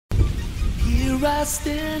Here I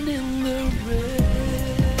stand in the rain,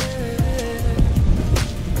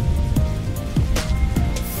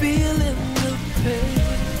 feeling the pain,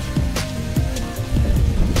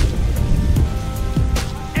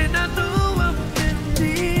 and I know I'm in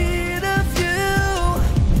need of you.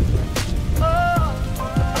 Oh,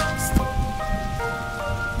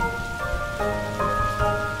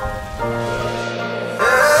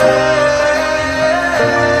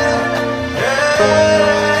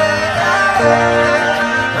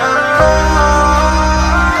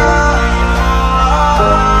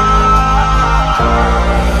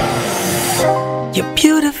 you're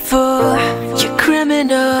beautiful, you're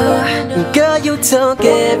criminal. Girl, you took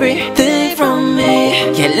everything from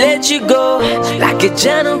me. Can't let you go like a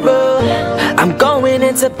general. I'm going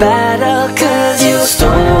into battle cause you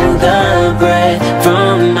stole the breath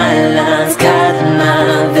from my lungs, cut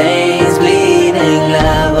my veins bleeding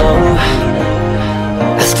love. Oh,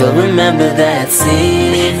 I still remember that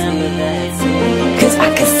scene, cause I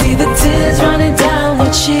can see the tears running down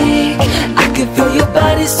your cheek. I can feel your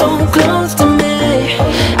body so close to me.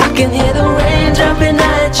 I can hear the rain dropping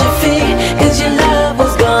at your feet, cause your love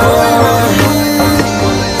was gone.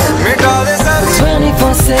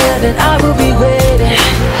 24/7 I will be waiting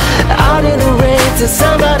out in the rain till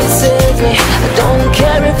somebody saves me. I don't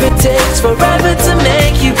care if it takes forever to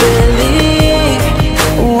make you believe.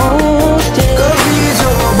 Ooh, yeah. कभी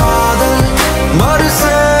जो बादल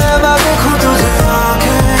बरसे मैं देखूं तुझे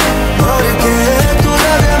आंखें भर के, तू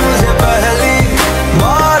लगे मुझे पहली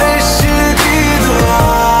बारिश की दुआ.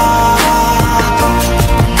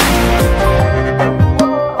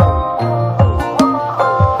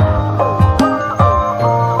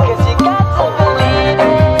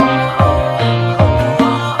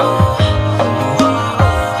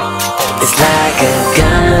 It's like a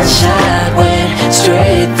gunshot went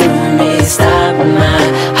straight through me, stopped my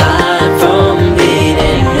heart from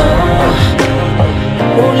beating. No,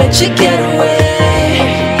 won't let you get away,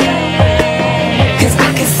 cause I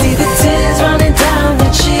can see the tears running down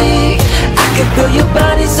your cheek. I can feel your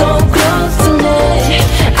body so close to me.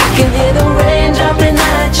 I can hear the rain dropping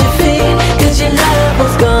at your feet, cause your love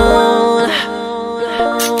was gone.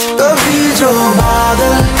 कभी जो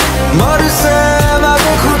बादल बरसे मैं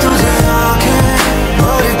देखूं तुझे आंखें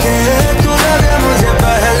भर के, तू लगे मुझे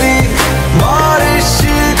पहली बारिश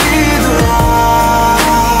की दुआ.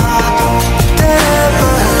 तेरे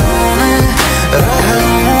पहलुओं में रह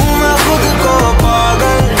लूं मैं खुद को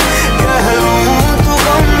पागल कह लूं, तू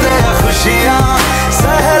गम दे खुशियां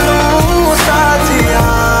सह लूं साथिया.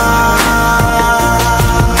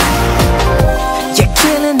 You're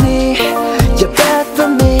killing me, you're bad for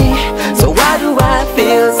me. So why do I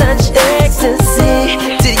feel such ecstasy?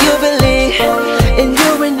 Do you believe in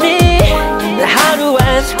you and me? How do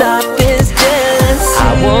I stop this jealousy? I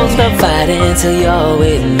won't stop fighting till you're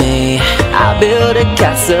with me. I'll build a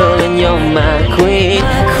castle and you're my queen.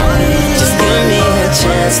 Just give me a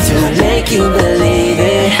chance to make you believe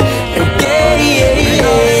it. And yeah.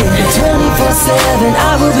 24/7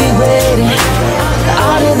 I will be waiting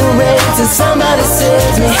out in the rain till somebody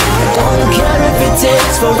saves me. I don't care if it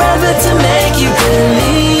takes forever to make you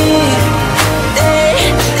believe.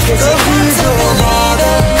 Cause you got to believe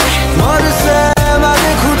it. बरसे मैं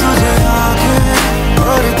देखूं तुझे आंखें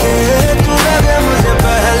भर के, तू लगे मुझे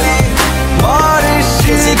पहली बारिश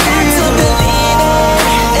की Cause you got to believe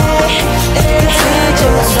it.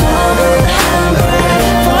 Just follow the breath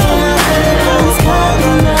from my lungs,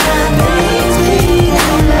 cutting my veins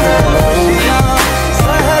bleeding love. Ooh,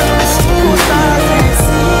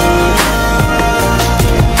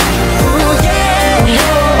 yeah.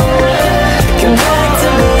 Come back to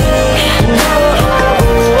me.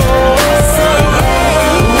 Say yeah.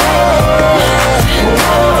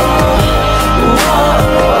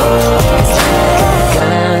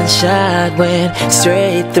 Gunshot went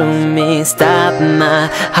straight through me, stopped my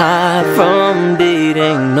heart from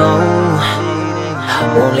beating. No,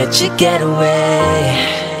 won't let you get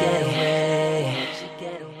away.